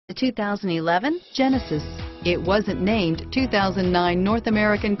The 2011 Genesis. It wasn't named 2009 North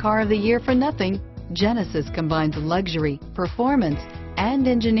American Car of the Year for nothing. Genesis combines luxury, performance, and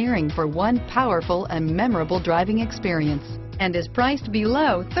engineering for one powerful and memorable driving experience, and is priced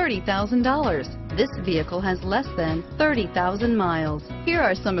below $30,000. This vehicle has less than 30,000 miles. Here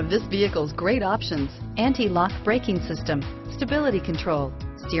are some of this vehicle's great options: anti-lock braking system, stability control,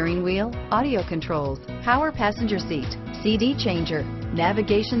 steering wheel audio controls, power passenger seat, CD changer,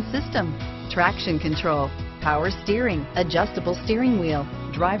 navigation system, traction control, power steering, adjustable steering wheel,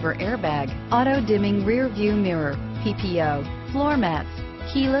 driver airbag, auto dimming rear view mirror, PPO, floor mats,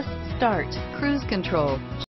 keyless start, cruise control.